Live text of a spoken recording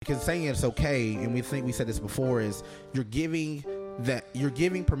because saying it's okay, and we think we said this before, is you're giving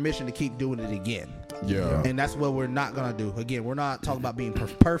permission to keep doing it again. Yeah. And that's what we're not gonna do. Again, we're not talking about being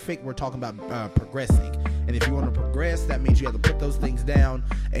perfect. We're talking about progressing. And if you want to progress, that means you have to put those things down.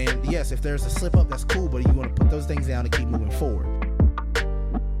 And yes, if there's a slip up, that's cool. But you want to put those things down and keep moving forward.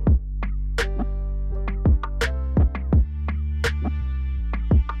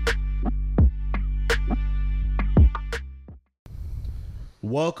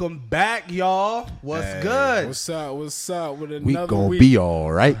 Welcome back, y'all. What's good? What's up? What's up with another We gonna week? be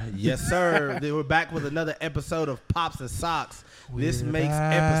all right. Yes, sir. We're back with another episode of Pops and Socks. This makes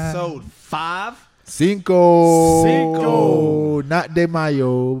episode 5. Cinco. Not de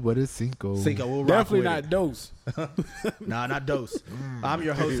mayo, but it's cinco. We'll rock Definitely with not it. dose. Nah, not dose. I'm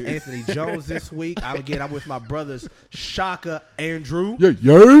your host, Anthony Jones, this week. I'm with my brothers, Shaka, Andrew. Yeah.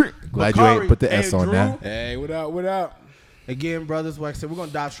 Glad you Bakari, ain't put the S on Andrew. that. Hey, what up? What up? Again, brothers, like I said, we're going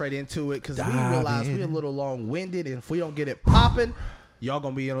to dive straight into it because we Dive realize in. we're a little long-winded, and if we don't get it popping, y'all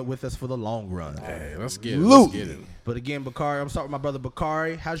going to be with us for the long run. Hey, let's get it. Let's get it. But again, Bakari, I'm starting with my brother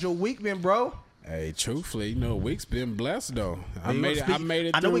Bakari. How's your week been, bro? Hey, truthfully, week's been blessed though. I You made wanna it. I speak? made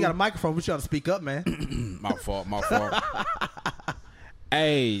it. I know we through. got a microphone, but you got to speak up, man. My fault.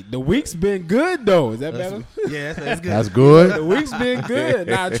 Hey, the week's been good though. Is that better? Yeah, that's good. That's good. The week's been good.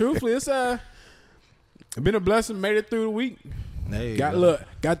 Nah, truthfully, it's been a blessing. Made it through the week. Hey,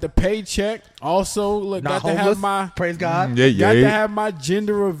 Got the paycheck. Also, not got to have homeless. my Praise God. got to have my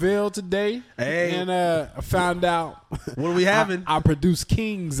gender reveal today. Hey. And I found out What are we having? I produce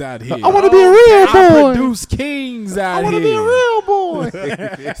kings out here. I want to be a real I boy. produce kings out I here. want to be a real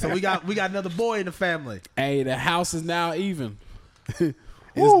boy. So we got another boy in the family. Hey, the house is now even. Woo.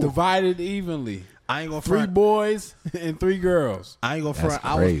 It's divided evenly. I ain't gonna 3 front. boys and 3 girls. I ain't gonna That's front.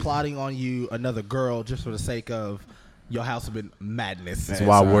 I was crazy. plotting on you another girl just for the sake of your house have been madness. That's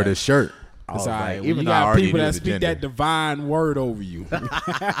why I wore alright. this shirt. I It's was all right. like, When even you though I got already people knew that the speak gender. that divine word over you.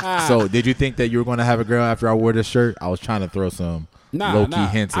 So did you think that you were going to have a girl after I wore this shirt? I was trying to throw some low-key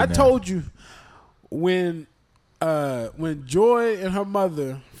hints in I there. told you when Joy and her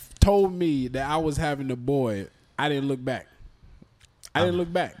mother told me that I was having a boy, I didn't look back. I didn't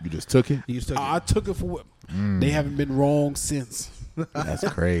look back. You just took it? You just took I it. took it for what they haven't been wrong since. That's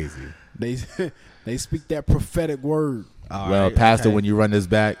crazy. They speak that prophetic word. All Well, right, Pastor, okay. when you run this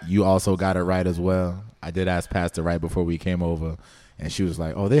back, you also got it right as well. I did ask Pastor right before we came over, and she was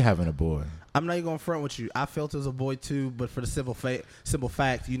like, "Oh, they having a boy." I'm not even gonna front with you. I felt as a boy too, but for the simple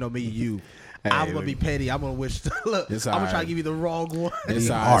fact, you know me, you. I'm gonna be petty. I'm gonna wish. Look, I'm It's gonna all try to right. give you the wrong one. It's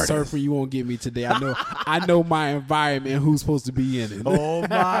all right, artist. surfer. You won't get me today. I know my environment and who's supposed to be in it. Oh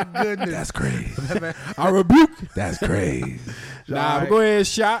my goodness, That's crazy. I rebuke. That's crazy. Nah, All but right. go ahead,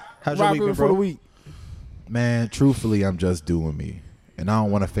 shot. How's your Rock week with been, it for the bro? week. Man, truthfully, I'm just doing me, and I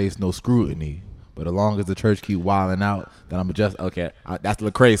don't want to face no scrutiny. But as long as the church keep wilding out, then I'm just okay. That's the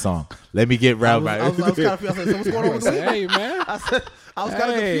Lecrae song. Let me get I right was back. kind of confused. I said, so what's going on with the week? Hey man, I was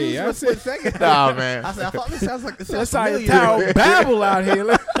kind of Hey, confused I for a split second. Nah, man. I said, I thought this sounds like that's how you familiar. town babble out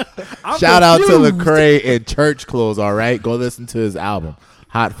here. I'm Shout out to confused. Lecrae in church clothes. All right, go listen to his album,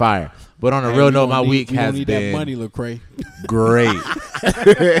 Hot Fire. But on a Hey, real we note, don't my need- week we don't has need been that money, Lecrae. great.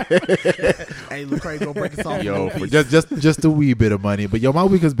 Hey, Lecrae gonna break us off. Yo, for just a wee bit of money. But yo, my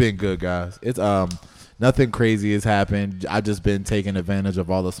week has been good, guys. It's nothing crazy has happened. I've just been taking advantage of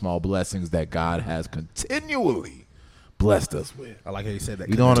all the small blessings that God has continually blessed us with. I like how you said that.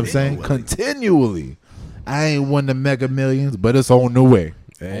 You know what I'm saying? Continually. Continually. I ain't won the Mega Millions, but it's on the way.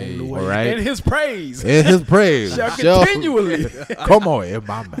 Hey, All right. in His praise. In His praise. Shall Shall- continually. Come on, in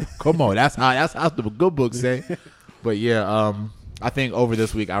my mouth. Come on. That's how the good book say. But yeah, I think over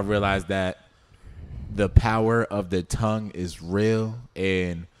this week I realized that the power of the tongue is real,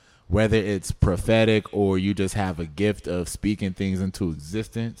 and whether it's prophetic or you just have a gift of speaking things into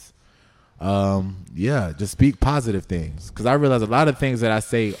existence, just speak positive things. Because I realize a lot of things that I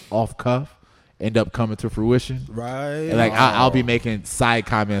say off cuff end up coming to fruition. Right. And like I'll be making side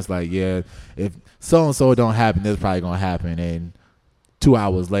comments like, yeah, if so and so don't happen, this is probably gonna happen. And 2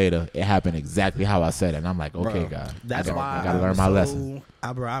 hours later, it happened exactly how I said it. And I'm like, okay, Bro, God, that's why I gotta learn my lesson.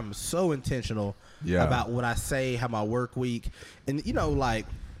 Bro, I'm so intentional Yeah. about what I say, how my work week, and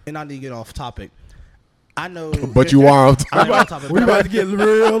and I need to get off topic. I know, But you are on I'm top. on topic. We about to get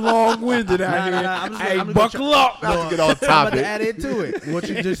real long-winded out here. I'm just Hey, gonna buckle up. Not to get on I'm about topic. to add into it. What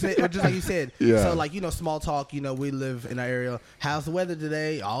you just said, just like you said. Yeah. So like small talk. We live in our area. How's the weather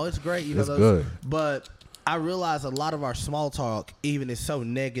today? Oh, it's great. It's good. But I realize a lot of our small talk even is so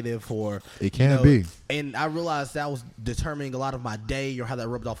negative, or It can be. And I realized that was determining a lot of my day or how that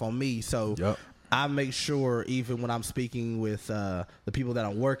rubbed off on me. So Yep. I make sure even when I'm speaking with the people that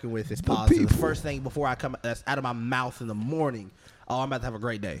I'm working with, it's positive. The first thing before I come that's out of my mouth in the morning, I'm about to have a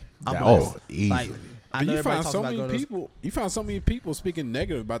great day. Easy. Like, I know You everybody find talks so about many going to people. You find so many people speaking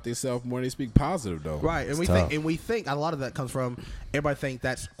negative about themselves more than they speak positive, though. right, and we think a lot of that comes from everybody think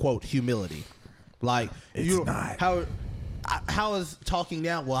that's quote humility. Like It's not. How is talking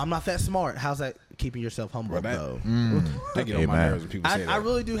down? Well, I'm not that smart. How's that keeping yourself humble though? They get on my nerves when people say that. I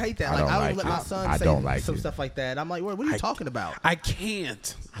really do hate that. Like I would let my son say some stuff like that. I'm like, what are you talking about? I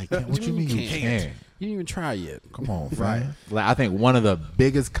can't. What you mean you can't? You didn't even try yet. Come on, right? Like I think one of the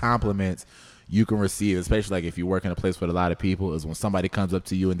biggest compliments you can receive, especially like if you work in a place with a lot of people, is when somebody comes up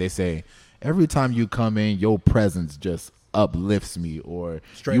to you and they say, "Every time you come in, your presence just uplifts me," or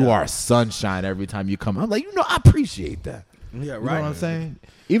 "You are sunshine every time you come." I'm like, I appreciate that. Yeah, right. You know what I'm saying?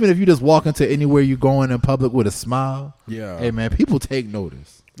 Even if you just walk into anywhere you going in public with a smile, hey man, people take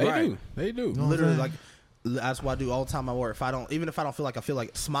notice. They do. Literally, like that's what I do all the time at work. Even if I don't feel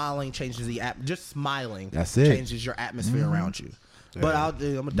like smiling changes the just smiling. That's it. Changes your atmosphere around you. Yeah. But I'm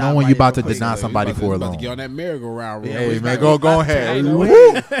gonna know when you about to deny somebody for a loan. Get on that merry-go-round. Hey man, go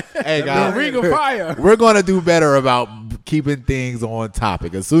ahead. Hey guys, ring of fire. We're gonna do better about keeping things on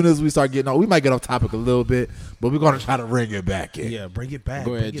topic. As soon as we start getting on, we might get off topic a little bit, but we're gonna try to bring it back in. Yeah, bring it back.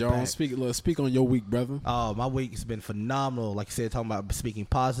 Go ahead, Jones. Speak on your week, brother. Oh, my week has been phenomenal. Like you said, talking about speaking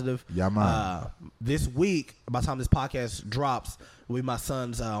positive. Yeah, man. This week, by the time this podcast drops, will be my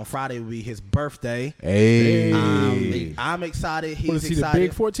son's on Friday will be his birthday. Hey, I'm excited. He's what is he, excited. The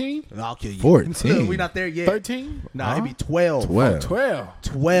big 14? I'll kill you. 14. We're not there yet. 13? No, he'd be 12.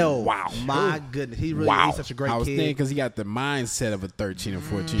 12. Wow. My goodness. He's such a great kid. I was thinking because he got the mindset of a 13 and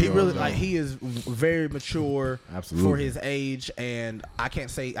 14. He really he is very mature for his age, and I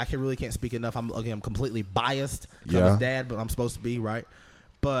really can't speak enough. I'm completely biased because I'm his dad, but I'm supposed to be, right?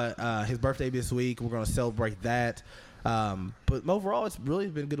 But his birthday this week, we're going to celebrate that. But overall, it's really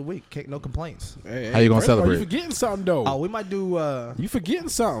been a good week. No complaints. How you gonna celebrate? You forgetting something though? Oh, we might do. You forgetting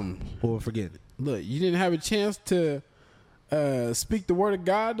something? What we forgetting? Look, you didn't have a chance to speak the word of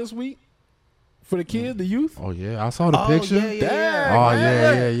God this week for the kids, the youth. Oh yeah, I saw the picture. Yeah.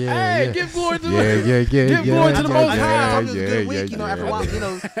 Hey, give glory to give glory to the Most High. It's a good week. After a while,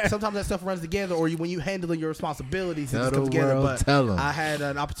 sometimes that stuff runs together, or when you handle your responsibilities, it just comes together. But I had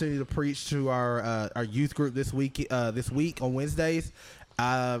an opportunity to preach to our youth group this week on Wednesdays.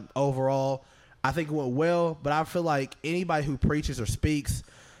 Overall, I think it went well, but I feel like anybody who preaches or speaks,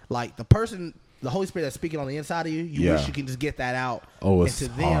 like the Holy Spirit that's speaking on the inside of you, wish you can just get that out into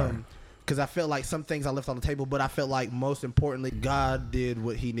them. Because I felt like some things I left on the table, but I felt like most importantly, God did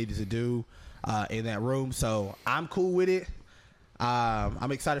what he needed to do in that room. So I'm cool with it.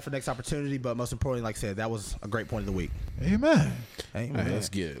 I'm excited for the next opportunity, but most importantly, like I said, that was a great point of the week. Amen. Right, let's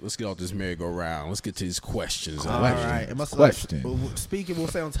get off this merry-go-round. Let's get to these questions. All right. Speaking, we'll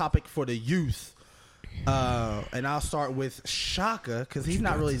stay on topic for the youth. And I'll start with Shaka because he's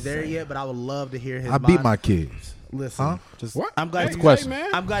not really there yet, but I would love to hear his. I beat my kids. Listen, what? I'm glad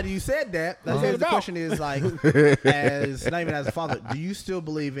I'm glad you said that. The question is like, not even as a father, do you still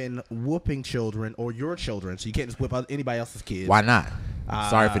believe in whooping children or your children? So you can't just whip anybody else's kids. Why not?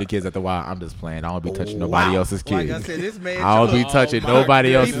 Sorry for the kids at the wild. I'm just playing. I don't be touching nobody else's kids. Like I said, this man. I don't be touching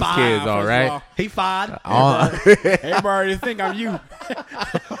nobody else's kids. All right. He fine. Everybody already think I'm you.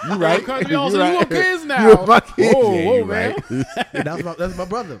 You right. You want kids now? You're my kid. Whoa, man. That's my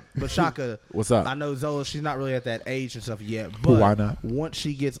brother. But Shaka, what's up? I know Zola. She's not really at that age and stuff yet. But why not? Once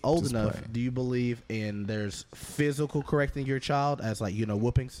she gets old enough, do you believe in there's physical correcting your child as like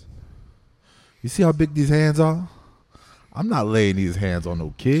whoopings? You see how big these hands are? I'm not laying these hands on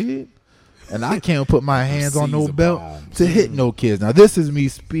no kid. And I can't put my hands on no belt to hit no kids. Now, this is me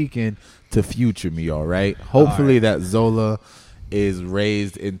speaking to future me, all right? Hopefully that Zola is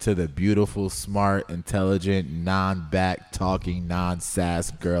raised into the beautiful, smart, intelligent, non-back talking, non-sass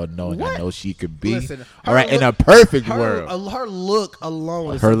girl knowing I know she could be. Listen, all right, in a perfect world. Her look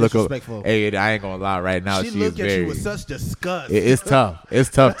alone is disrespectful. Hey, I ain't gonna lie, right now she look at you with such disgust. It's tough. It's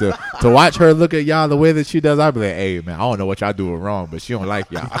tough to watch her look at y'all the way that she does. I be like, hey man, I don't know what y'all doing wrong, but she don't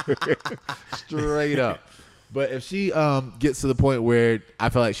like y'all. Straight up. But if she gets to the point where I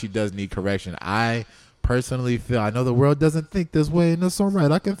feel like she does need correction, I personally feel, I know the world doesn't think this way, and that's all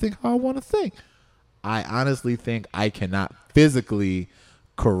right. I can think how I want to think. I honestly think I cannot physically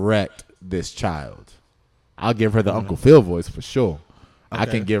correct this child. I'll give her the Uncle Phil voice for sure. Okay. I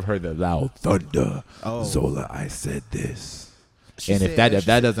can give her the loud thunder. Zola, I said this. If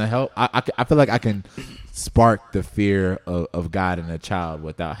that doesn't help, I feel like I can spark the fear of God in a child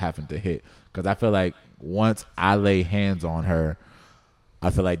without having to hit. Because I feel like once I lay hands on her, I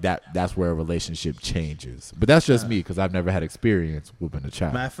feel like that's where a relationship changes. But that's just me because I've never had experience whooping a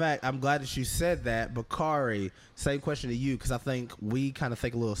child. Matter of fact, I'm glad that you said that. Bakari, same question to you because I think we kind of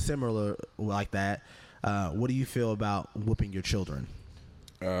think a little similar like that. What do you feel about whooping your children?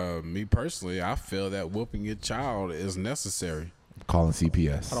 Me personally, I feel that whooping your child is necessary. Calling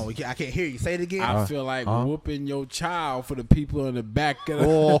CPS. Hold on, I can't hear you. Say it again. I feel like whooping your child for the people in the back.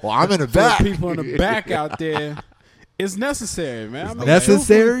 I'm in the back. For the people in the back out there. It's necessary, man. I mean,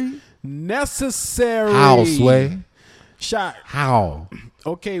 Necessary? Necessary. How, Sway? Shot. How?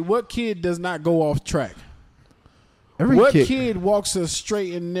 Okay, what kid does not go off track? Every What kid walks a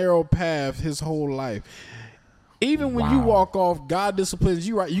straight and narrow path his whole life? Even when you walk off, God disciplines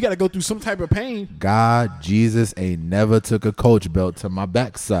you, right? You got to go through some type of pain. God, Jesus ain't never took a coach belt to my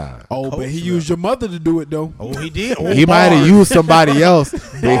backside. Oh, but he used your mother to do it, though. Oh, he did. He might have used somebody else,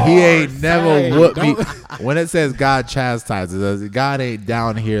 but he ain't never whooped me. When it says God chastises us, God ain't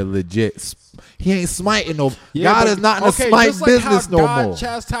down here legit. He ain't smiting no. God is not in the smite just like business how no God more.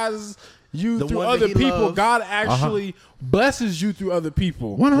 chastises you The through one other that he people. loves. God actually blesses you through other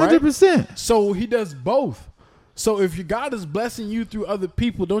people. 100%. Right? So he does both. So if your God is blessing you through other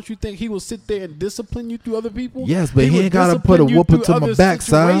people, don't you think he will sit there and discipline you through other people? Yes, but he will ain't gotta discipline put a you whooping through to my other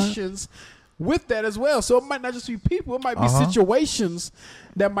backside. situations with that as well. So it might not just be people. It might be situations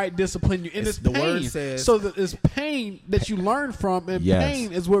that might discipline you. And it's the pain. word says- so that it's pain that you learn from, and Yes.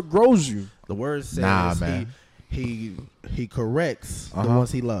 pain is what grows you. The word says man. he corrects the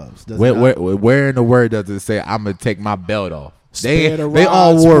ones he loves. Does it Where, not? where in the word does it say I'm gonna take my belt off? Spare the They rod,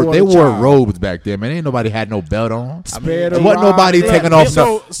 all spoil wore they the wore child. robes back then, man. Ain't nobody had no belt on. Spare the Wasn't rod, nobody they taking had off whips.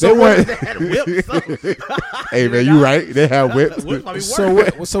 no. So They weren't. They had whips. Hey man, you right? They had whips. Whips might be So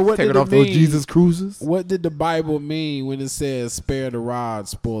worse. what Taking did off it those mean? Jesus cruises. What did the Bible mean when it says "spare the rod,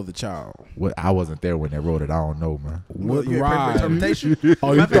 spoil the child"? What? I wasn't there when they wrote it. I don't know, man. What You had rod? perfect interpretation.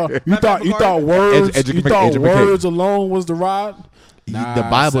 Oh, you thought Bakari? words? You thought education. words alone was the rod? Nah, The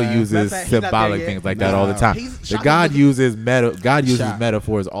Bible son. uses Matter of fact, he's not symbolic there things yet. like that all the Nah. time. He's The shocking God looking- uses Shock.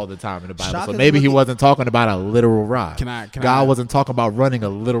 metaphors all the time in the Bible. So Shocking maybe he looking- wasn't talking about a literal rod. Can God I- wasn't talking about running a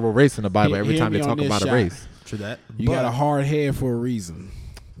literal race in the Bible every Hear time me they on talk this, about a Shaq. race. True that. You got a hard head for a reason.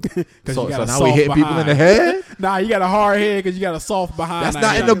 So got a now we soft hitting people in the behind. head? Nah, you got a hard head because you got a soft behind. That's now.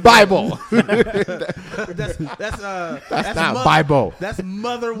 not You in the got- Bible. That's not Bible. That's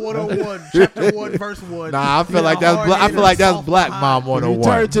Mother 101, chapter 1, verse 1. Nah, I feel You like got a that's hard I head feel like and a that's soft Black behind. Mom You turn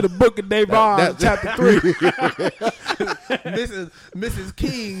 101. to the book of Davon, That- chapter 3. Mrs.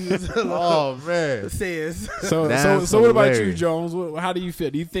 King's Oh man. says. So That's what about you, hilarious. Jones? How do you feel?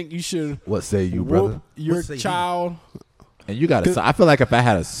 Do you think you should What say you, whoop brother? your What say you? child? And you got to. I feel like if I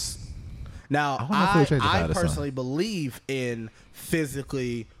had a. Now, I wonder if it'll change if I I had a son. personally believe in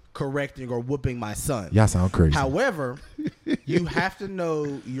physically correcting or whooping my son. Y'all sound crazy. However, you have to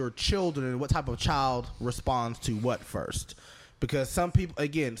know your children and what type of child responds to what first. Because some people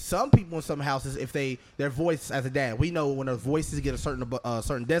in some houses, if their voice as a dad, we know when their voices get a certain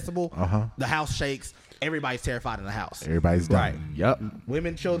decibel, the house shakes. Everybody's terrified in the house. Everybody's done. Right. Yep.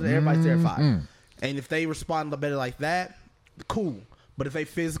 Women, children, everybody's terrified. And if they respond a little better like that, cool. But if they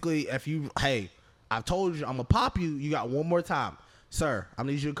physically, hey, I've told you I'm gonna pop you. You got one more time, sir. I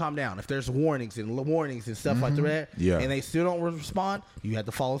need you to calm down. If there's warnings and stuff like that, Yeah. and they still don't respond, you have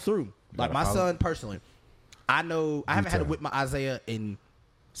to follow through. Like my son personally, I know I haven't had to whip my Isaiah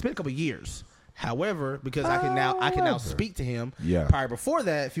it's been a couple years. However, because I can now speak to him. Yeah. Prior before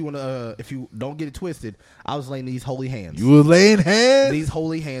that, if you don't get it twisted, I was laying these holy hands. You was laying hands. These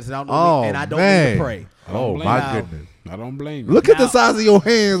holy hands, and I don't man. need to pray. Oh blame my you. goodness. I don't blame you. Look at the Now- size of your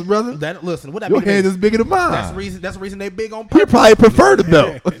hands, brother. Listen, what that Your mean to hand me? is bigger than mine. That's the reason they big on He purpose. probably prefer the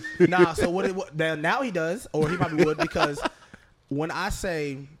belt. Nah, so now he does, or he probably would, because when I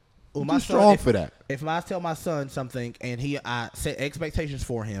say, well, my Too son, strong for that. If I tell my son something and I set expectations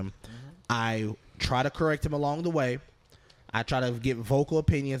for him, I try to correct him along the way. I try to give vocal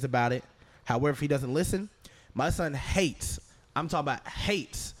opinions about it. However, if he doesn't listen, my son hates. I'm talking about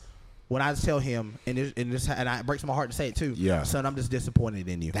hates when I tell him, and it breaks my heart to say it too. Yeah. Son, I'm just disappointed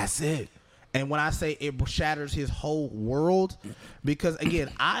in you. That's it. And when I say it shatters his whole world, because again,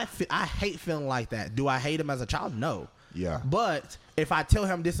 I hate feeling like that. Do I hate him as a child? No. Yeah. But if I tell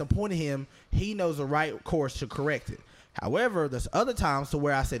him I'm disappointing him, he knows the right course to correct it. However, there's other times to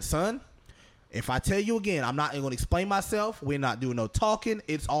where I said, son, if I tell you again, I'm not going to explain myself. We're not doing no talking.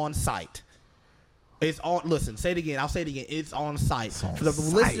 It's on site. It's on. Listen, say it again. I'll say it again. It's on site. For the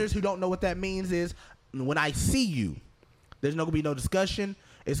listeners who don't know what that means is when I see you, there's not going to be no discussion.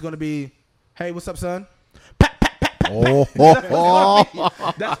 It's going to be, hey, what's up, son? Pat, pat, pat, pat,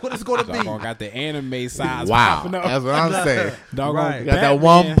 That's what it's going to be. Doggone got the anime size Wow, popping up. that's what I'm saying. Doggone Right. You got that Batman.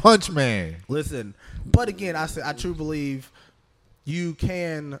 One Punch Man. Listen, but again, I truly believe you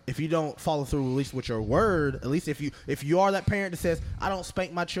can, if you don't follow through at least with your word, at least if you are that parent that says, I don't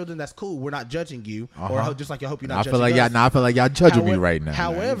spank my children, that's cool. We're not judging you. Or just like I hope you're not I judging feel like us. I feel like y'all judging me right now.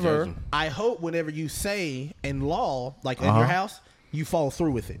 However, judging. I hope whenever you say in law, like in your house, you follow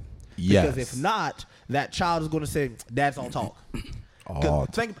through with it. Yes. Because if not, that child is going to say, Dad's on talk.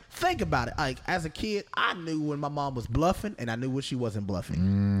 Think about it. Like as a kid, I knew when my mom was bluffing, and I knew when she wasn't bluffing.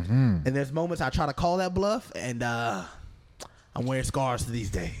 Mm-hmm. And there's moments I try to call that bluff, and I'm wearing scars to these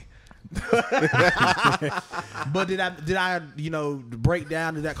days. But did I break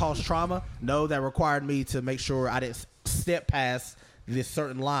down? Did that cause trauma? No, that required me to make sure I didn't step past this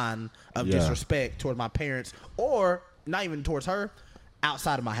certain line of disrespect toward my parents, or not even towards her,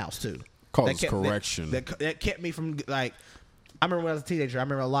 outside of my house too. Causes correction. That kept me from, like, I remember when I was a teenager, I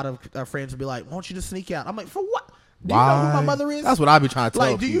remember a lot of our friends would be like, why don't you just sneak out? I'm like, for what? Do you know who my mother is? That's what I be trying to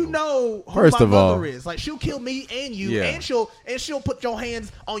tell Like, do people. you know who First my of all, mother is? Like, she'll kill me and you, Yeah. and she'll put your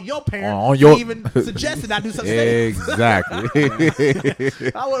hands on your parent. On your- even suggested I do such things.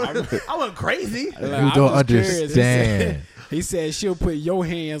 Exactly. I wasn't crazy. Like, You I'm don't just curious. understand. He said she'll put your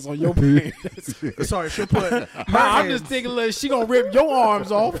hands on your parents. Sorry, she'll put. I'm just thinking, look, she gonna rip your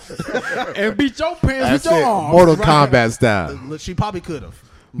arms off and beat your parents That's with your it. arms. Mortal Kombat style. She probably could have.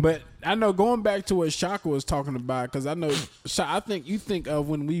 But I know, going back to what Shaka was talking about, because I know, I think you think of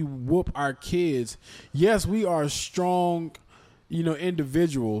when we whoop our kids. Yes, we are strong,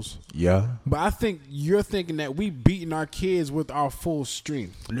 individuals. Yeah. But I think you're thinking that we beating our kids with our full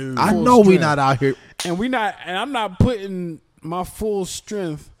strength. I know we not out here. And I'm not putting my full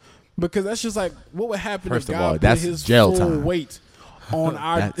strength, because that's just like what would happen First if of God all, put that's his jail full time. weight on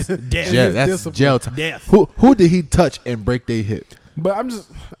our That's Death. jail, that's discipline. jail time. Death. Who did he touch and break their hip? But I'm just,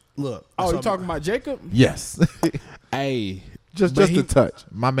 Look. oh, you talking about Jacob? Yes. Hey, just but a touch.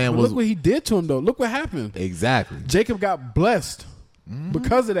 My man was look what he did to him though. Look what happened. exactly. Jacob got blessed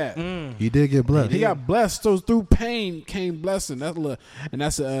because of that. He did get blessed. He got blessed. So through pain came blessing.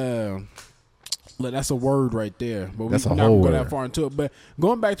 That's a word right there. But That's we're a not whole gonna go that word. far into it. But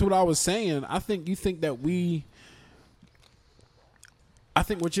going back to what I was saying, I think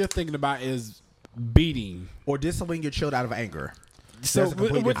what you're thinking about is beating. Or disciplining your child out of anger. So, There's a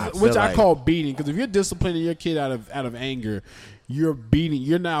complete difference. which I like- call beating, because if you're disciplining your kid out of anger, you're beating.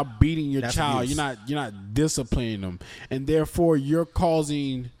 You're now beating your That's child. abuse. You're not disciplining them, and therefore you're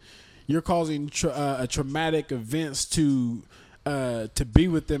causing traumatic events to be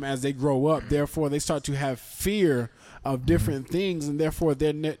with them as they grow up. Therefore, they start to have fear of different things, and therefore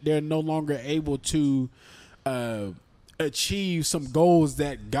they're no longer able to achieve some goals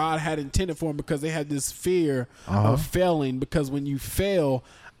that God had intended for them, because they had this fear of failing. Because when you fail,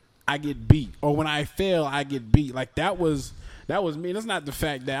 I get beat, or when I fail, I get beat. Like that was me. That's not the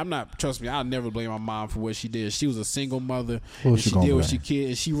fact that trust me, I'll never blame my mom for what she did. She was a single mother, Who and she she gonna did what blame? she could,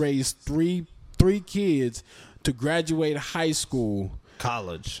 and she raised three kids to graduate high school.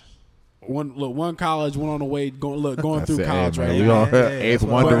 College. One college, one on the way going That's through it, college man. right We now. on Yeah, eighth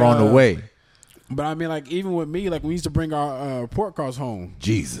that's wonder what- on the way. But I mean, like, even with me, like, we used to bring our report cards home.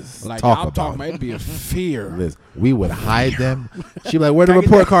 Jesus. Like, Talk I'm about talking it. about it'd be a fear. Listen, we would hide them. She like, where the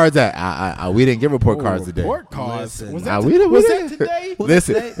report cards at? We didn't get report cards today. Report cards. Listen. Was Nah, that, we didn't- was we that didn't. today?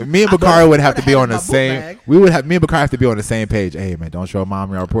 Listen, today? me and I Bakari thought- would have to I be had on it in the my book same. bag. Me and Bakari have to be on the same page. Hey man, don't show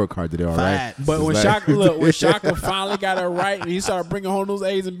mom your report card today, all right? Facts. But when It's like- when Shaka finally got it right and he started bringing home those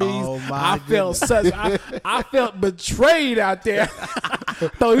A's and B's, Oh, my I felt I felt betrayed out there.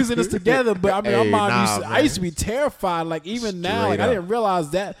 Thought we was in this together, but I mean, Hey, my mom nah, I used to be terrified. Like even now, like, Straight I up. didn't realize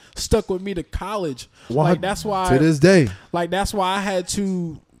that stuck with me to college. Like that's why to this day. Like that's why I had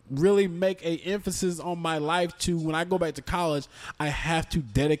to really make a emphasis on my life to when I go back to college, I have to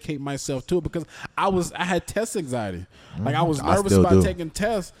dedicate myself to it, because I had test anxiety. Like I was I nervous still about do. taking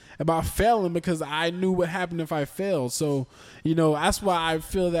tests, about failing, because I knew what happened if I failed. So, that's why I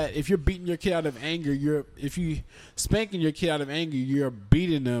feel that if you're beating your kid out of anger, if you spanking your kid out of anger, you're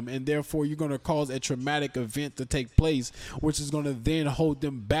beating them, and therefore you're going to cause a traumatic event to take place, which is going to then hold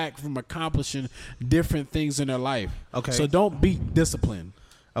them back from accomplishing different things in their life. Okay. So don't beat discipline.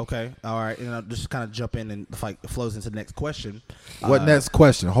 Okay. All right. And I'll just kind of jump in and it flows into the next question. What next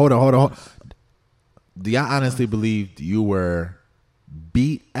question? Hold on. Do y'all honestly believe you were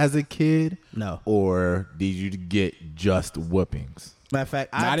beat as a kid? No. Or did you get just whoopings? Matter of fact,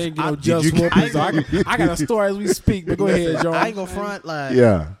 I didn't get no did just you- whoopings. I got a story as we speak, but go ahead, Joe. I ain't gonna front like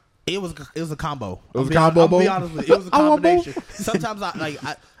Yeah. it was a combo. It was a I'm combo, be Bo? honest with you. It was a I want both. combination. Sometimes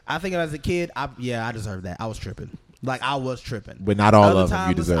I think as a kid, I deserved that. I was tripping. Like I was tripping. But not all Other of them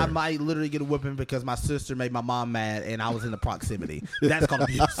you times, deserve. I might literally get a whipping because my sister made my mom mad and I was in the proximity. That's called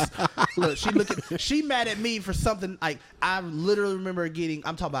abuse. Look, she mad at me for something. Like I literally remember getting.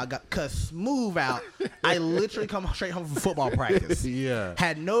 I'm talking about I got cussed smooth out. I literally come straight home from football practice. Yeah.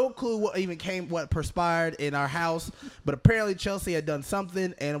 Had no clue what perspired in our house, but apparently Chelsea had done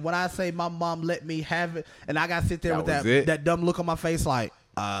something. And when I say my mom let me have it, and I got to sit there with that dumb look on my face, like.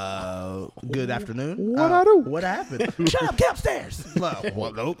 Good afternoon. What I do? What happened? Shut up, get upstairs.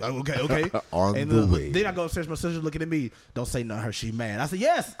 Well, nope. Okay. On and the way. Then I go upstairs. My sister's looking at me. Don't say nothing to her. She mad. I said,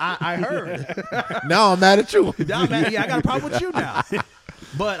 yes, I heard. Now I'm mad at you. Now I'm mad. Yeah, I got a problem with you now.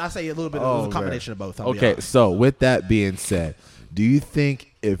 But I say a little bit of a combination of both. Okay, so with that being said, do you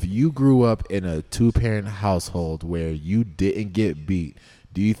think if you grew up in a 2-parent household where you didn't get beat,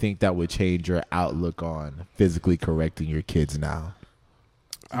 do you think that would change your outlook on physically correcting your kids now?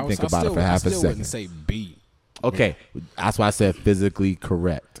 Think about it for half a second. I wouldn't say beat. Okay, that's why I said physically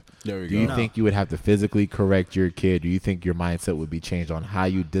correct. There we Do go. you think you would have to physically correct your kid? Do you think your mindset would be changed on how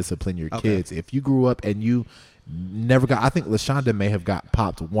you discipline your kids? If you grew up and you never got, I think LaShonda may have got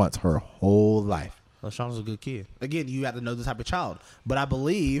popped once her whole life. LaShonda's a good kid. Again, you have to know the type of child. But I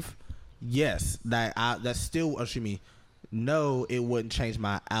believe, yes, that's still, no, it wouldn't change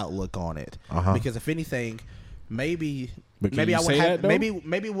my outlook on it. Because if anything, maybe I would have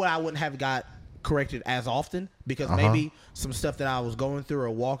maybe what I wouldn't have got corrected as often because maybe some stuff that I was going through or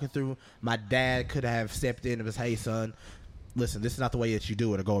walking through, my dad could have stepped in and was, hey son, listen, this is not the way that you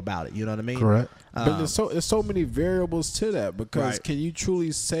do it or go about it. You know what I mean? Correct. But there's so many variables to that because can you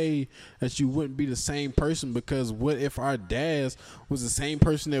truly say that you wouldn't be the same person? Because what if our dads was the same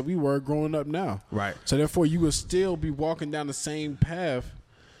person that we were growing up now? Right. So therefore you would still be walking down the same path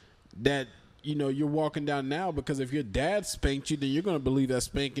that you're walking down now, because if your dad spanked you, then you're going to believe that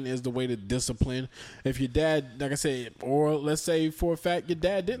spanking is the way to discipline. If your dad, like I said, or let's say for a fact your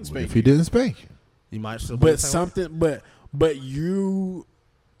dad didn't spank If he didn't spank, you might still. But something, but you,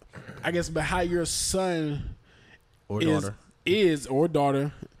 I guess, but how your son or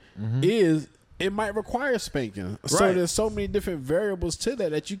daughter is, it might require spanking. So Right. there's so many different variables to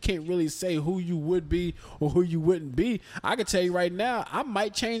that you can't really say who you would be or who you wouldn't be. I can tell you right now, I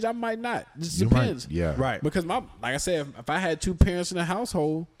might change, I might not. It just depends. yeah. Right. Because like I said, if I had 2 parents in the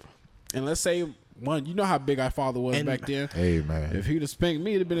household, and let's say one, you know how big our father was back then. Hey man, If he'd have spanked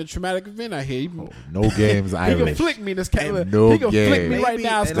me, it'd have been a traumatic event out here. no games. He Irish. can flick me this kind No he can flick me game. right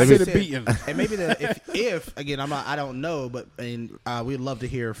now and instead like of I beating. And maybe if again, I don't know, but we'd love to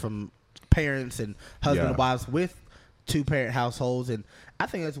hear from parents and husband and wives with 2-parent households. And I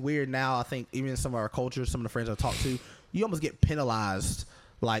think it's weird now. I think even in some of our cultures, some of the friends I talk to, you almost get penalized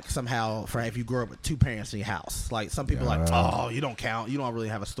like somehow for if you grew up with 2 parents in your house. Like some people are like, oh, you don't count. You don't really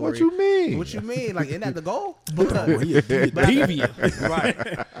have a story. What you mean? What you mean? Like, isn't that the goal? Deviant.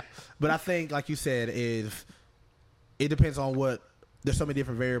 Right. But I think, like you said, if it depends on there's so many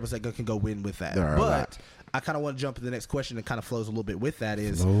different variables that can go in with that. There are a lot. I kind of want to jump to the next question that kind of flows a little bit with that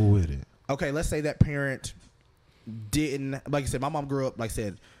is, Flow with it. okay, let's say that parent didn't, like I said, my mom grew up, like I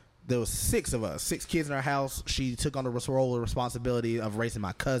said, there was 6 of us, 6 kids in our house. She took on the role and responsibility of raising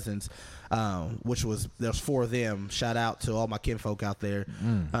my cousins, which was, there's 4 of them. Shout out to all my kinfolk out there.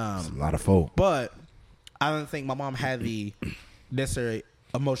 It's a lot of folk. But I don't think my mom had the necessary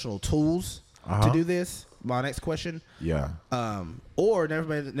emotional tools to do this. My next question. Yeah. Or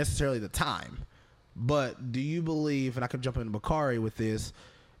never necessarily the time. But do you believe, and I can jump into Bakari with this,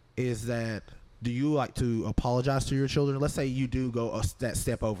 is that do you like to apologize to your children? Let's say you do go that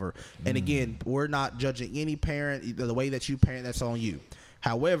step over. And again, we're not judging any parent. The way that you parent, that's on you.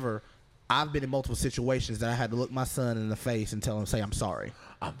 However, I've been in multiple situations that I had to look my son in the face and tell him, say, I'm sorry.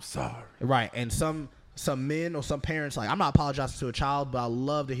 I'm sorry. Right. And some men or some parents, like, I'm not apologizing to a child, but I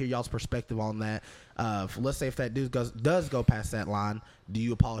love to hear y'all's perspective on that. Let's say if that dude does go past that line, do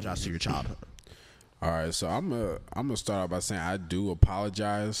you apologize to your child? All right, so I'm gonna start off by saying I do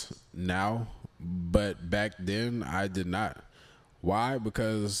apologize now, but back then I did not. Why?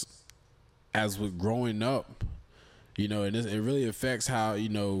 Because as with growing up, and it really affects how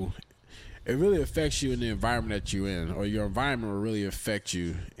it really affects you in the environment that you're in, or your environment will really affect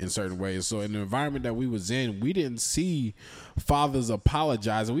you in certain ways. So in the environment that we was in, we didn't see fathers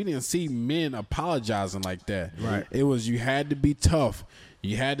apologizing. We didn't see men apologizing like that. Right. It was, you had to be tough.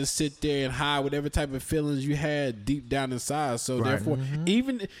 You had to sit there and hide whatever type of feelings you had deep down inside. So therefore,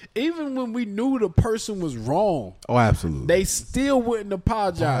 even when we knew the person was wrong, Oh, absolutely. they still wouldn't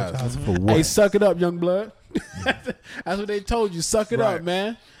apologize. For what? Hey, suck it up, young blood. That's what they told you. Suck it up,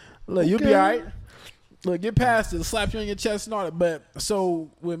 man. Look, you'll be all right. Look, get past it. Slap you on your chest and all that. But so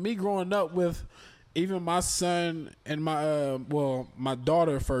with me growing up with, even my son and my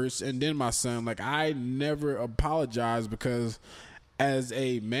daughter first and then my son, like I never apologize because as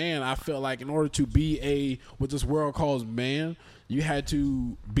a man, I felt like in order to be what this world calls man, you had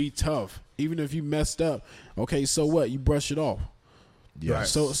to be tough. Even if you messed up, okay, so what? You brush it off. Yeah. Right.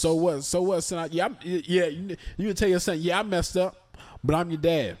 So what? So what, son? You can tell your son, yeah, I messed up, but I'm your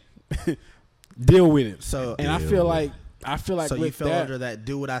dad. Deal with it. So and I feel like so with you fell that, under that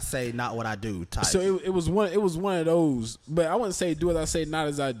 "do what I say, not what I do" type. So it was one of those, but I wouldn't say do as I say, not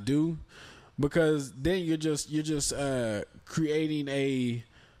as I do, because then you're just creating a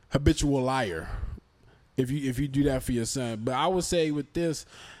habitual liar if you do that for your son. But I would say with this,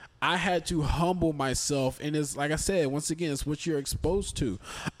 I had to humble myself, and it's like I said, once again, it's what you're exposed to.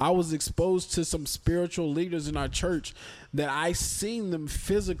 I was exposed to some spiritual leaders in our church that I seen them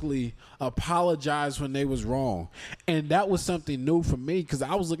physically apologize when they was wrong, and that was something new for me because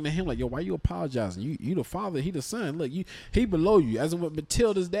I was looking at him like, yo, why you apologizing? You the father, he the son. Look, he below you. As in what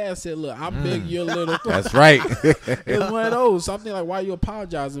Matilda's dad said, look, I'm big, you're little. That's right. It's one of those. Something like, why you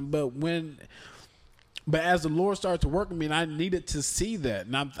apologizing? But as the Lord started to work with me, and I needed to see that,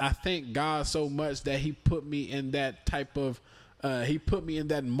 and I thank God so much that He put me in that type of, He put me in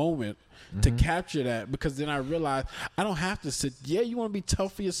that moment to capture that, because then I realized I don't have to sit. Yeah, you want to be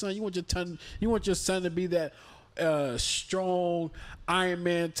tough for your son. You want your son to be that strong Iron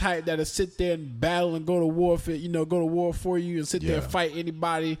Man type that'll sit there and battle and go to war for you and sit there and fight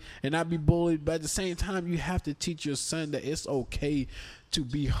anybody and not be bullied. But at the same time, you have to teach your son that it's okay to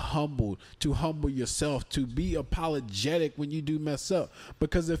be humbled, to humble yourself, to be apologetic when you do mess up.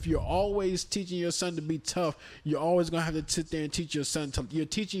 Because if you're always teaching your son to be tough, you're always going to have to sit there and teach your son you're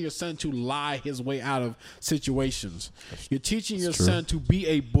teaching your son to lie his way out of situations. You're teaching your son to be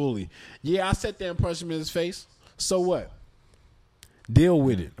a bully. Yeah, I sat there and punched him in his face. So what? Deal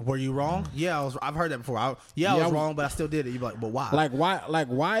with it. Were you wrong? Yeah, I've heard that before. I was wrong, but I still did it. You're like, but why?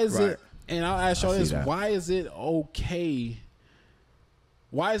 Why is Right. it? And I'll ask y'all this: that. why is it okay?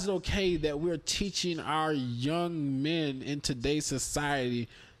 Why is it okay that we're teaching our young men in today's society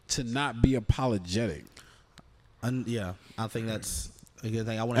to not be apologetic? Yeah, I think that's a good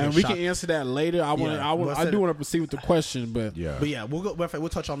thing. I want to. And we can answer that later. I do want to proceed with the question, but But yeah, we'll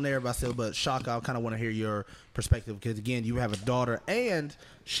touch on there, but Shaka, I kind of want to hear your perspective because again, you have a daughter and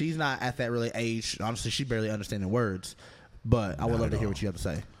she's not at that really age. Honestly, she's barely understanding words. But I would love to hear what you have to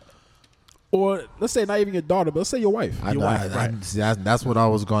say. or let's say not even your daughter, but let's say your wife. That's what I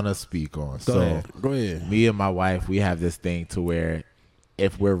was gonna speak on. Go ahead. Me and my wife, we have this thing to where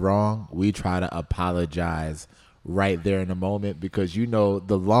if we're wrong, we try to apologize right there in the moment, because the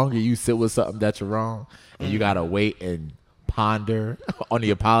longer you sit with something that you're wrong and you gotta wait and ponder on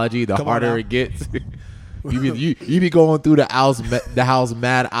the apology, the harder it gets. You be going through the house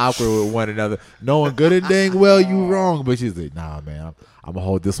mad awkward with one another, knowing good and dang well you wrong, but she's like, nah, man, I'm gonna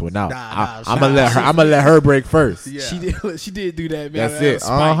hold this one out. I'm gonna let her break first. Yeah. She did do that, man. That's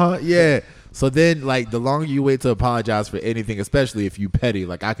it. Yeah. So then, like, the longer you wait to apologize for anything, especially if you petty,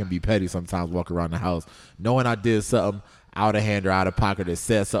 like I can be petty sometimes, walk around the house knowing I did something out of hand or out of pocket or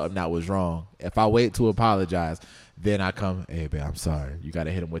said something that was wrong. If I wait to apologize, then I come, hey, babe, I'm sorry. You got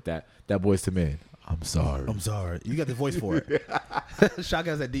to hit him with that Boys to Men. I'm sorry. You got the voice for it. Shaka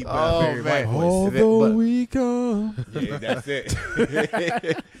has that deep, Oh, very man. white voice. Although we come. Yeah, that's it.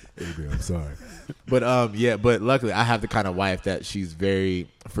 Hey, babe, I'm sorry. But luckily I have the kind of wife that she's very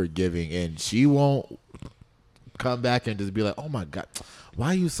forgiving, and she won't come back and just be like, oh my God, why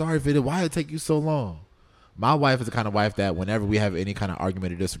are you sorry for it? Why did it take you so long? My wife is the kind of wife that whenever we have any kind of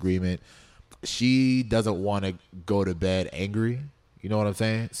argument or disagreement, she doesn't want to go to bed angry. You know what I'm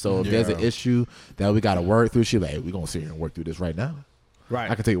saying? So if there's an issue that we got to work through, she's like, hey, we're going to sit here and work through this right now.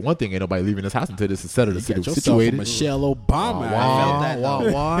 Right. I can tell you one thing, ain't nobody leaving this house until this is settled and Situated. situated. Michelle Obama. I felt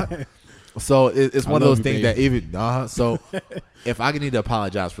that, So it's one of those things that baby. even so if I need to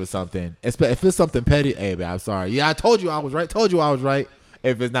apologize for something, if it's something petty, hey man, I'm sorry. Yeah, I told you I was right.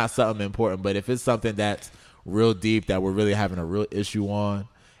 If it's not something important, but if it's something that's real deep that we're really having a real issue on,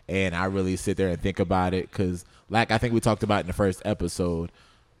 and I really sit there and think about it, because like I think we talked about in the first episode,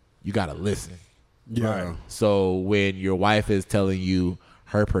 you gotta listen. Yeah. Right. So when your wife is telling you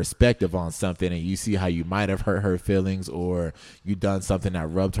her perspective on something and you see how you might have hurt her feelings or you done something that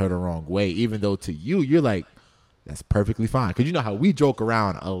rubbed her the wrong way, even though to you, you're like, that's perfectly fine. Because you know how we joke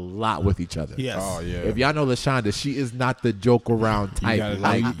around a lot with each other. Yes. Oh, yeah. If y'all know LaShonda, she is not the joke around type.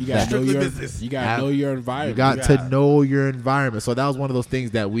 You gotta know your environment. You got to know your environment. So that was one of those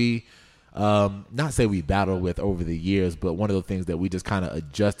things that we, not say we battled with over the years, but one of the things that we just kind of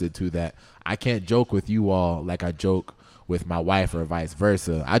adjusted to, that I can't joke with you all like I joke with my wife or vice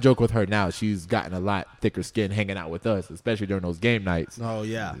versa. I joke with her now. She's gotten a lot thicker skin hanging out with us, especially during those game nights. Oh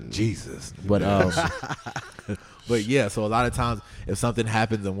yeah, Jesus. But but yeah, so a lot of times if something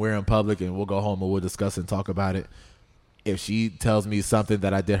happens and we're in public and we'll go home and we'll discuss and talk about it, if she tells me something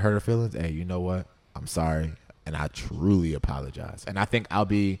that I did hurt her feelings, hey, you know what? I'm sorry, and I truly apologize. And I think I'll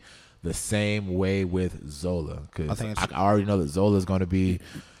be the same way with Zola, because I already know that Zola is going to be.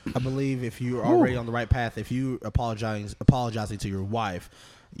 I believe if you're already on the right path, if you apologizing to your wife,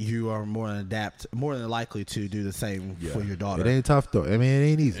 you are more than likely to do the same for your daughter. It ain't tough though. I mean, it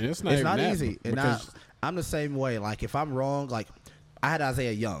ain't easy. And it's not easy. And I'm the same way. Like if I'm wrong, like I had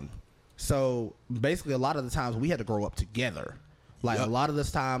Isaiah young, so basically a lot of the times we had to grow up together. Like a lot of the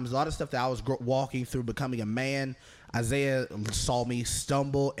times, a lot of stuff that I was walking through becoming a man, Isaiah saw me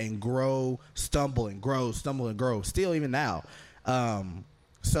stumble and grow, stumble and grow, stumble and grow. Still even now.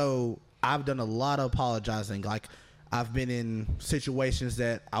 So I've done a lot of apologizing. Like I've been in situations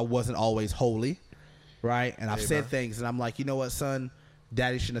that I wasn't always holy, right? And I've said things, and I'm like, you know what, son?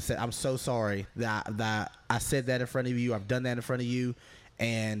 Daddy shouldn't have said. I'm so sorry that I said that in front of you. I've done that in front of you,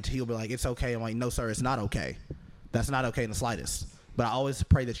 and he'll be like, it's okay. I'm like, no, sir, it's not okay. That's not okay in the slightest. But I always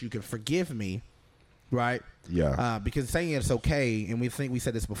pray that you can forgive me, right? Yeah. Because saying it's okay, and we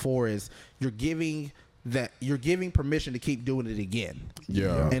said this before, is you're giving permission to keep doing it again.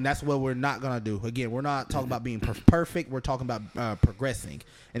 Yeah. And that's what we're not going to do. Again, we're not talking about being perfect. We're talking about progressing.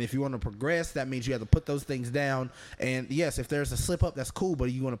 And if you want to progress, that means you have to put those things down. And yes, if there's a slip up, that's cool,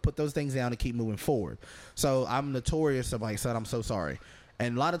 but you want to put those things down and keep moving forward. So I'm notorious of like, son, I'm so sorry.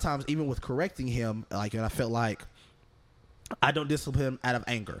 And a lot of times, even with correcting him, like, and I felt like I don't discipline him out of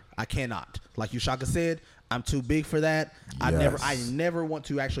anger. I cannot. Like Yushaka said, I'm too big for that. Yes. I never want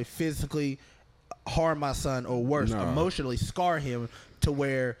to actually physically harm my son, or worse, emotionally scar him to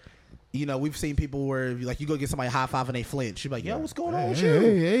where, you know, we've seen people where like you go get somebody high five and they flinch. You're like, yo, what's going on with you?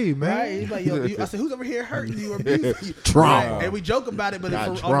 Hey, man. Right? He's like, yo, I said, who's over here hurting you or abusing you? Trauma. Right? And we joke about it, but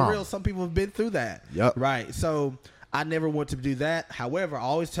on the real, some people have been through that. Yep. Right. So I never want to do that. However, I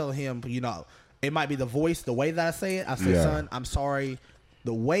always tell him, you know, it might be the voice, the way that I say it. I say, son, I'm sorry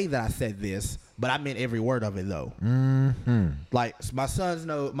the way that I said this, but I meant every word of it though. Mm-hmm. Like my son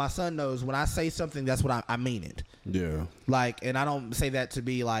knows when I say something, that's what I mean it. Yeah. Like, and I don't say that to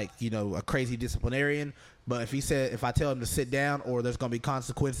be like, you know, a crazy disciplinarian, but if I tell him to sit down or there's going to be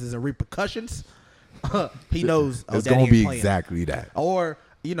consequences and repercussions, he knows it's going to be exactly that. Or,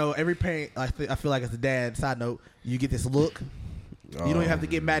 you know, every parent, I feel like as a dad, side note, you get this look. You don't even have to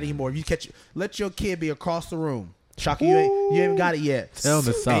get mad anymore. If you let your kid be across the room. Shaka, you ain't got it yet. Tell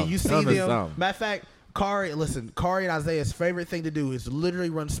me something. And you see them. Matter of fact, Kari and Isaiah's favorite thing to do is literally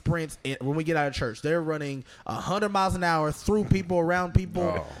run sprints when we get out of church. They're running 100 miles an hour through people, around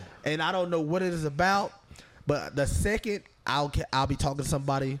people, and I don't know what it is about. But the second I'll be talking to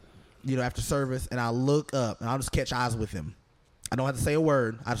somebody, you know, after service, and I'll look up and I'll just catch eyes with him. I don't have to say a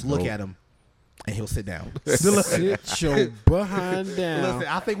word. I just look at him. And he'll sit down. Sit your behind down. Listen,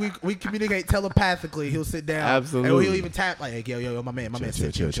 I think we communicate telepathically. He'll sit down. Absolutely. And he'll even tap like, hey, yo, my man,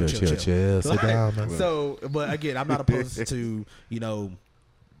 chill. Sit down, man. So, but again, I'm not opposed to, you know,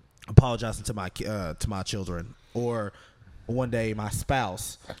 apologizing to my children or one day my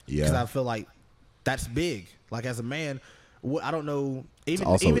spouse. Yeah. Because I feel like that's big. Like as a man, I don't know. Even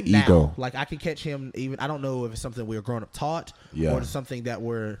ego. Now, like I can catch him. Even I don't know if it's something we were growing up taught, or it's something that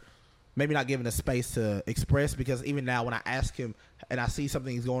we're maybe not given a space to express, because even now when I ask him and I see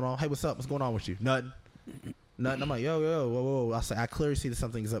something is going on, hey, what's up? What's going on with you? Nothing. I'm like, yo, whoa. I say, I clearly see that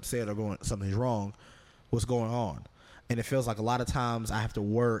something's upset or something's wrong. What's going on? And it feels like a lot of times I have to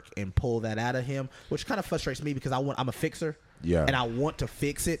work and pull that out of him, which kind of frustrates me because I'm a fixer. Yeah. And I want to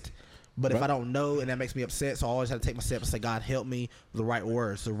fix it. But if I don't know, and that makes me upset, so I always have to take my step and say, God, help me with the right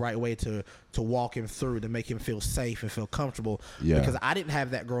words, the right way to walk him through, to make him feel safe and feel comfortable. Yeah. Because I didn't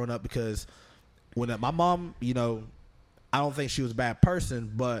have that growing up, because when my mom, you know, I don't think she was a bad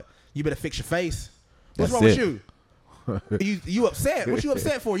person, but you better fix your face. What's wrong with you? You upset? What you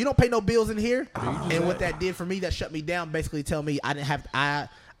upset for? You don't pay no bills in here. And what that did for me, that shut me down, basically tell me I didn't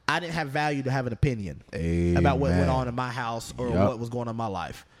have value to have an opinion about what went on in my house or what was going on in my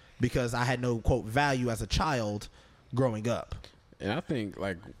life. Because I had no, quote, value as a child growing up. And I think,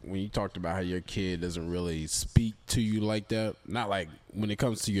 like, when you talked about how your kid doesn't really speak to you like that, not like when it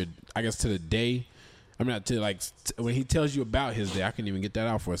comes to to the day. I mean, not to, like, when he tells you about his day, I couldn't even get that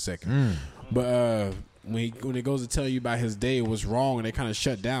out for a second. But when it goes to tell you about his day, what's wrong, and they kind of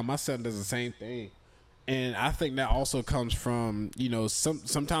shut down, my son does the same thing. And I think that also comes from, you know,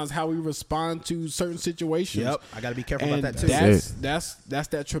 sometimes how we respond to certain situations. Yep, I got to be careful about that too. That's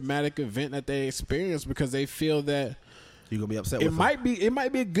that traumatic event that they experience, because they feel that You're gonna be upset. It with might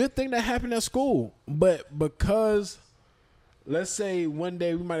be a good thing that happened at school, but because let's say one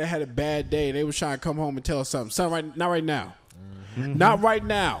day we might have had a bad day, they was trying to come home and tell us something. Son, not right now. Mm-hmm. Not right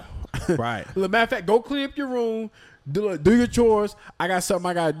now. Right. Matter of fact, go clean up your room. Do your chores. I got something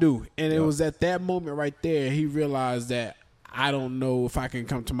I gotta do. And it was at that moment right there he realized that I don't know if I can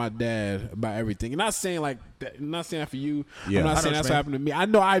come to my dad about everything. And not saying like that, I'm not saying that for you. Yeah. I'm not saying that's what happened to me. I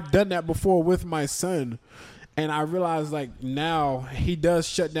know I've done that before with my son. And I realize, like, now he does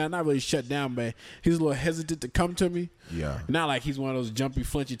shut down. Not really shut down, but he's a little hesitant to come to me. Yeah. Not like he's one of those jumpy,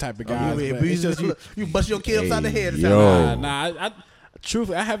 flinchy type of guys. but it's just you bust your kid upside the head. I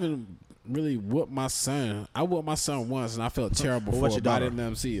truthfully, I haven't really whooped my son. I whooped my son once, and I felt terrible for it, but I didn't let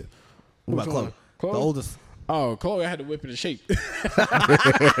him see it. What about Chloe? The oldest. Oh, Chloe, I had to whip it in shape.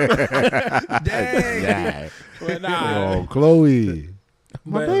 Dang. Yeah. But nah. Oh, Chloe.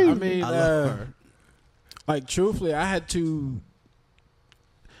 But, I mean, I love her. Like, truthfully, I had to,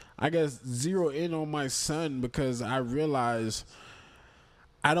 I guess, zero in on my son because I realized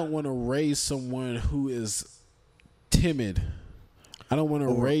I don't want to raise someone who is timid. I don't want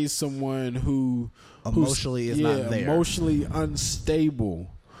to raise someone who's emotionally not there. Emotionally unstable.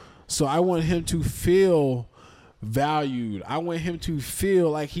 So I want him to feel valued. I want him to feel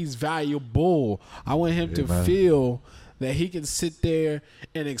like he's valuable. I want him to feel that he can sit there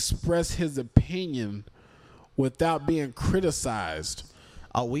and express his opinion without being criticized.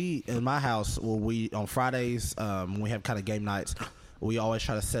 We in my house, we on Fridays when we have kind of game nights, we always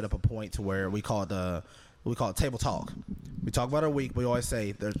try to set up a point to where we call it table talk. We talk about our week. We always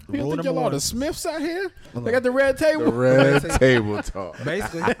say there's rule number one. The Smiths out here, they got the red table. The red table talk,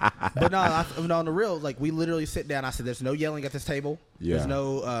 basically. But no, on the real, like we literally sit down. I said, "There's no yelling at this table. Yeah. There's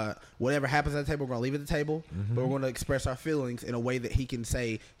no whatever happens at the table. We're gonna leave it at the table, but we're gonna express our feelings in a way that he can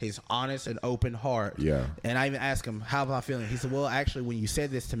say his honest and open heart." Yeah. And I even asked him, "How am I feeling?" He said, "Well, actually, when you said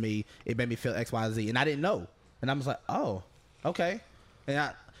this to me, it made me feel X, Y, Z, and I didn't know." And I was like, "Oh, okay."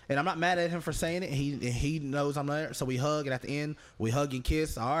 And I'm not mad at him for saying it. He knows I'm there. So we hug, and at the end, we hug and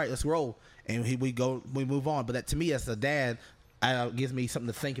kiss. All right, let's roll. And we move on. But that, to me, as a dad, gives me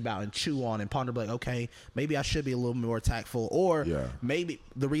something to think about and chew on and ponder. Like, okay, maybe I should be a little more tactful. Or maybe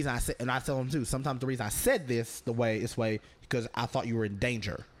the reason I said, and I tell him too, sometimes the reason I said this way, because I thought you were in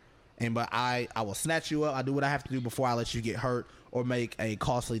danger. But I will snatch you up. I do what I have to do before I let you get hurt or make a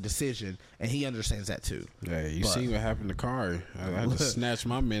costly decision, and he understands that too. Yeah, you see what happened to Kari. I had to snatch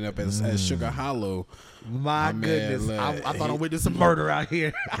my man up at Sugar Hollow. My goodness, I thought I witnessed some murder out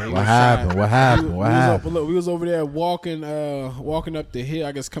here. What happened? We was over there walking up the hill.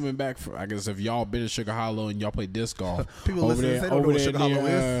 I guess coming back. I guess if y'all been in Sugar Hollow and y'all play disc golf, people over there, don't know what Sugar Hollow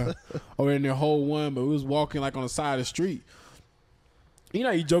is. Over in their whole one, but we was walking like on the side of the street. You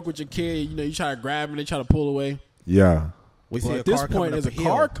know, you joke with your kid. You know, you try to grab him, they try to pull away. Yeah. At this point, there's a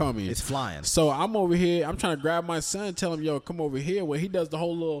car coming. It's flying. So I'm over here. I'm trying to grab my son, tell him, yo, come over here. Well, he does the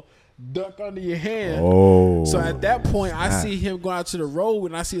whole little duck under your hand. Oh. So at that point, I see him go out to the road,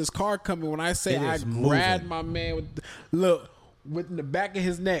 and I see his car coming. When I say I grabbed my man with the back of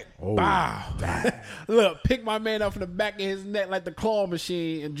his neck. Oh, bow. Look, pick my man up from the back of his neck like the claw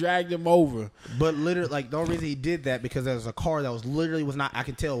machine and dragged him over. But literally, like, the only reason he did that because there was a car that was not, I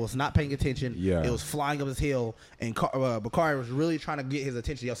can tell, was not paying attention. Yeah. It was flying up his hill, and Bakari was really trying to get his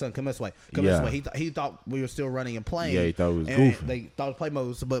attention. Yo, son, come this way. Come this way. He thought we were still running and playing. Yeah, he thought it was goofy. They thought it was play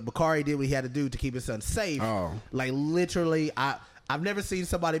mode. But Bakari did what he had to do to keep his son safe. Oh. Like, literally, I've never seen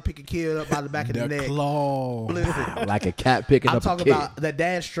somebody pick a kid up by the back of the neck. Claw. Listen, like a cat picking up a kid. I'm talking about that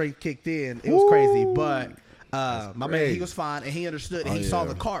dad strength kicked in. It was crazy, but my man, he was fine, and he understood. And he saw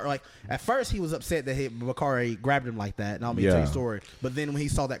the car. Like, at first, he was upset that Bakari grabbed him like that. And I'll tell you the story. But then when he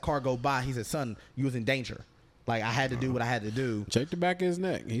saw that car go by, he said, "Son, you was in danger. Like, I had to do what I had to do." Check the back of his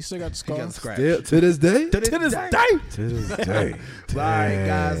neck. He still got the scar. Still, to this day? To this day. All right,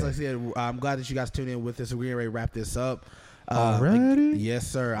 guys. Like I said, I'm glad that you guys tuned in with us. We're ready to wrap this up. Already? Yes,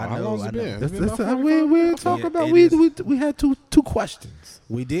 sir. I How know. long's it been? We talk about we had two questions.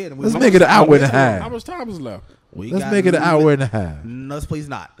 We did. Let's make it an hour and a half. How much time is left? Let's make it an hour and a half. No, please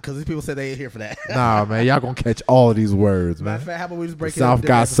not, because these people said they ain't here for that. Nah, man, y'all gonna catch all of these words, man. Matter of fact, how about we just break the South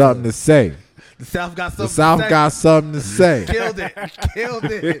got something to say. The South got something. The South got something to say. Killed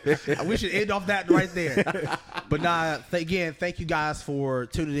it. We should end off that right there. But again, thank you guys for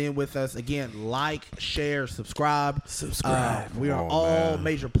tuning in with us. Again, like, share, subscribe. We are on all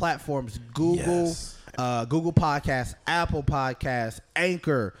major platforms: Google, Google Podcasts, Apple Podcasts,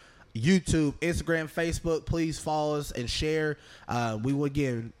 Anchor, YouTube, Instagram, Facebook. Please follow us and share. We will,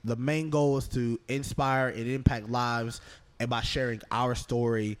 again, the main goal is to inspire and impact lives, and by sharing our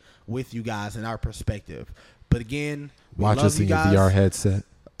story with you guys and our perspective. But again, Watch love us you in your guys. VR headset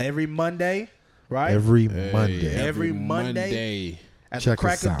Every Monday, right? every Monday. Every Monday. At Check the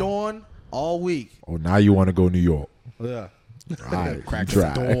crack us of out. dawn, all week. Oh, now you want to go New York? Yeah. All right, Crack try.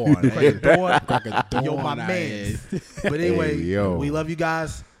 of dawn. Crack of dawn. Crack of dawn. Yo, my out man. here. But anyway, Hey, yo. we love you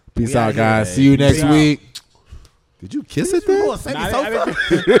guys. Peace We out, out here. guys. See you next Peace out. week. Did you kiss it there? Pull a semi Nah, I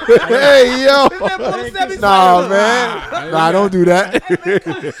sofa. Hey, yo. Pull a semi Nah, sofa. man. Nah, don't do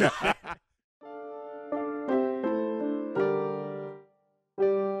that.